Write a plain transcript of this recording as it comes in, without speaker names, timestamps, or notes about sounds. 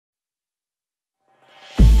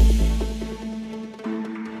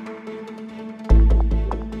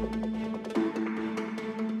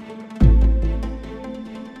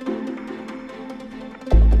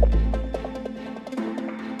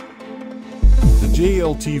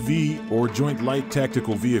JLTV, or Joint Light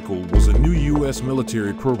Tactical Vehicle, was a new U.S.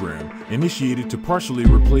 military program initiated to partially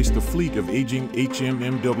replace the fleet of aging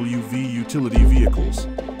HMMWV utility vehicles.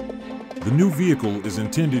 The new vehicle is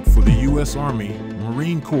intended for the U.S. Army,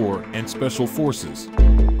 Marine Corps, and Special Forces.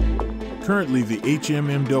 Currently, the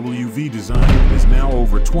HMMWV design is now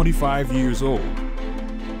over 25 years old.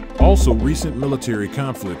 Also, recent military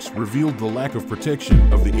conflicts revealed the lack of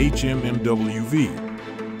protection of the HMMWV.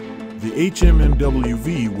 The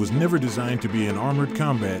HMMWV was never designed to be an armored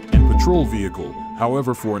combat and patrol vehicle.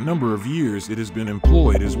 However, for a number of years it has been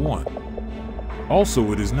employed as one.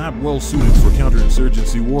 Also, it is not well suited for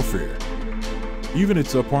counterinsurgency warfare. Even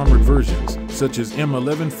its up-armored versions, such as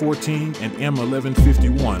M1114 and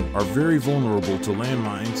M1151, are very vulnerable to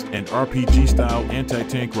landmines and RPG-style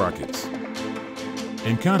anti-tank rockets.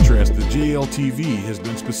 In contrast, the JLTV has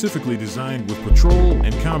been specifically designed with patrol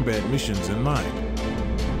and combat missions in mind.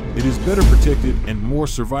 It is better protected and more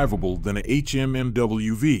survivable than a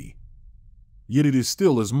HMMWV. Yet it is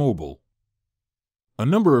still as mobile. A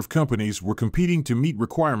number of companies were competing to meet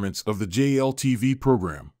requirements of the JLTV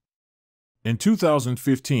program. In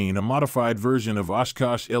 2015, a modified version of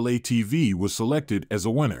Oshkosh LATV was selected as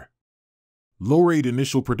a winner. Low-rate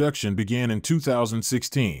initial production began in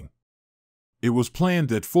 2016. It was planned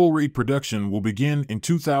that full-rate production will begin in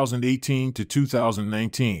 2018 to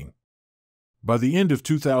 2019. By the end of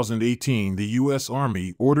 2018, the U.S.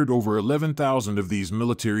 Army ordered over 11,000 of these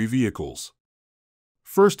military vehicles.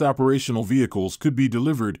 First operational vehicles could be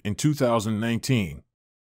delivered in 2019.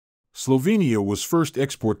 Slovenia was first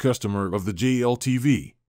export customer of the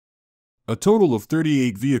JLTV. A total of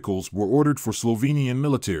 38 vehicles were ordered for Slovenian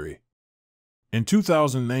military. In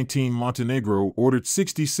 2019, Montenegro ordered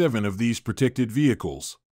 67 of these protected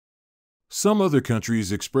vehicles. Some other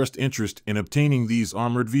countries expressed interest in obtaining these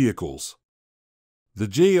armored vehicles. The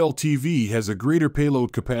JLTV has a greater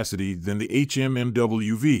payload capacity than the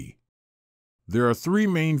HMMWV. There are three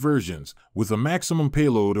main versions, with a maximum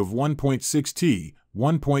payload of 1.6 T,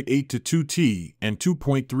 1.8 to 2 T, and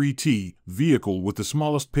 2.3 T. Vehicle with the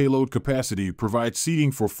smallest payload capacity provides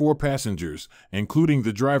seating for 4 passengers, including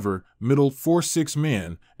the driver, middle 4-6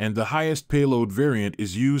 men, and the highest payload variant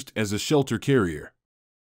is used as a shelter carrier.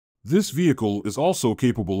 This vehicle is also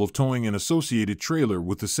capable of towing an associated trailer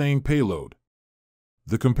with the same payload.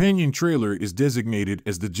 The companion trailer is designated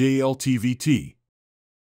as the JLTV-T.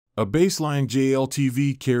 A baseline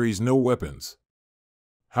JLTV carries no weapons.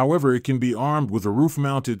 However, it can be armed with a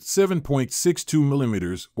roof-mounted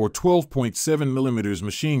 7.62mm or 12.7mm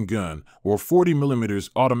machine gun or 40mm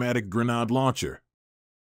automatic grenade launcher.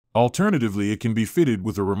 Alternatively, it can be fitted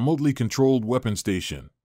with a remotely controlled weapon station.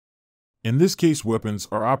 In this case, weapons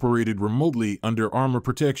are operated remotely under armor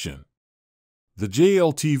protection. The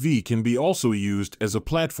JLTV can be also used as a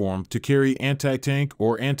platform to carry anti-tank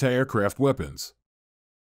or anti-aircraft weapons.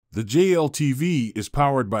 The JLTV is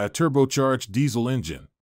powered by a turbocharged diesel engine.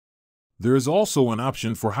 There is also an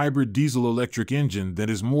option for hybrid diesel-electric engine that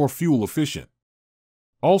is more fuel efficient.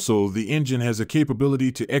 Also, the engine has a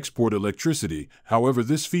capability to export electricity, however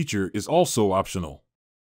this feature is also optional.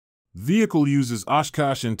 Vehicle uses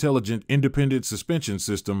Oshkosh Intelligent Independent Suspension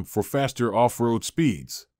System for faster off-road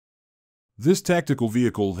speeds. This tactical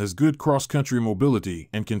vehicle has good cross-country mobility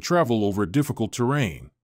and can travel over difficult terrain.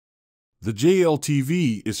 The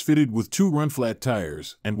JLTV is fitted with 2 run-flat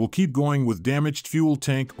tires and will keep going with damaged fuel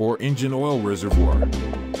tank or engine oil reservoir.